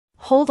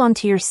Hold on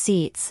to your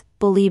seats,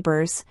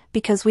 Beliebers,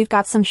 because we've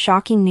got some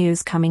shocking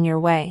news coming your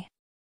way.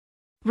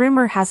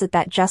 Rumor has it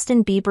that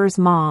Justin Bieber's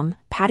mom,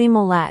 Patty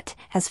Millette,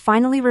 has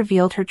finally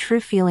revealed her true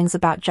feelings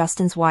about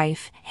Justin's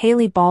wife,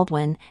 Hailey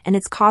Baldwin, and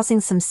it's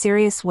causing some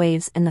serious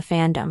waves in the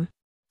fandom.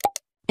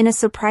 In a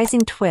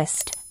surprising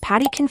twist,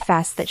 Patty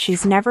confessed that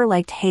she's never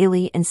liked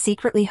Hailey and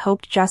secretly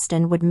hoped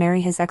Justin would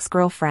marry his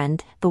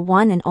ex-girlfriend, the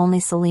one and only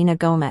Selena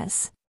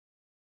Gomez.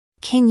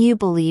 Can you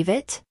believe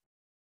it?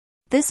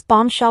 This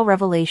bombshell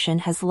revelation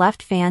has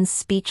left fans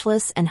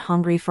speechless and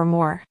hungry for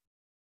more.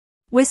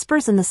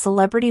 Whispers in the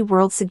celebrity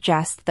world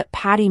suggest that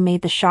Patty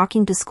made the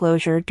shocking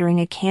disclosure during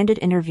a candid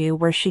interview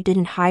where she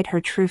didn't hide her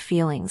true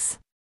feelings.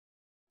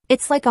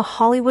 It's like a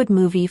Hollywood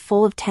movie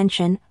full of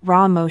tension,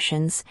 raw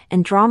emotions,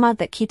 and drama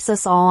that keeps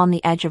us all on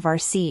the edge of our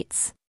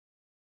seats.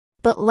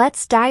 But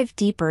let's dive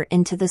deeper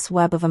into this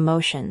web of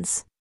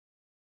emotions.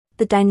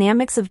 The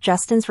dynamics of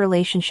Justin's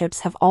relationships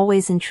have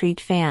always intrigued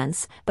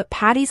fans, but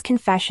Patty's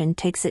confession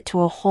takes it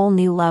to a whole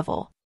new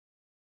level.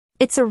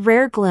 It's a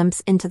rare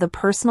glimpse into the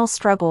personal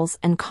struggles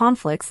and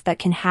conflicts that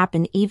can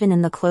happen even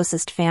in the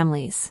closest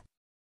families.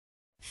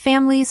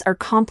 Families are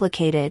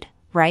complicated,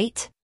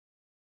 right?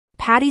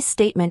 Patty's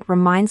statement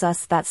reminds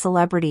us that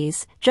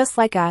celebrities, just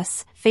like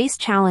us, face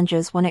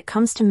challenges when it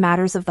comes to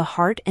matters of the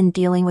heart and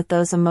dealing with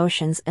those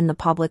emotions in the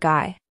public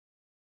eye.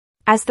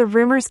 As the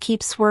rumors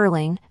keep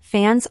swirling,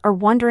 fans are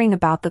wondering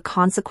about the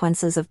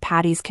consequences of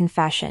Patty's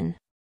confession.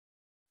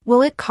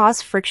 Will it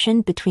cause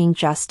friction between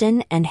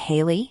Justin and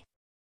Hailey?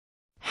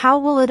 How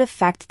will it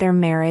affect their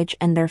marriage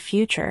and their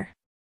future?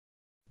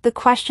 The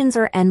questions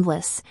are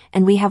endless,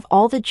 and we have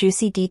all the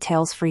juicy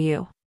details for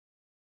you.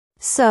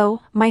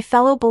 So, my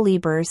fellow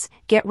Beliebers,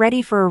 get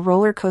ready for a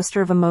roller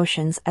coaster of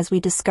emotions as we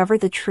discover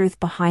the truth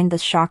behind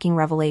this shocking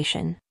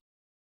revelation.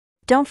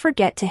 Don't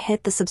forget to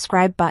hit the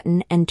subscribe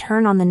button and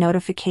turn on the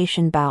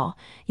notification bell.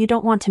 You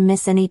don't want to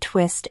miss any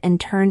twist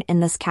and turn in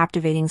this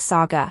captivating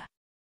saga.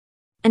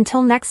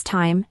 Until next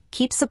time,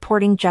 keep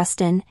supporting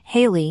Justin,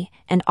 Hailey,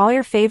 and all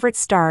your favorite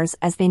stars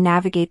as they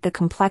navigate the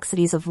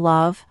complexities of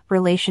love,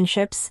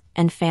 relationships,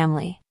 and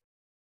family.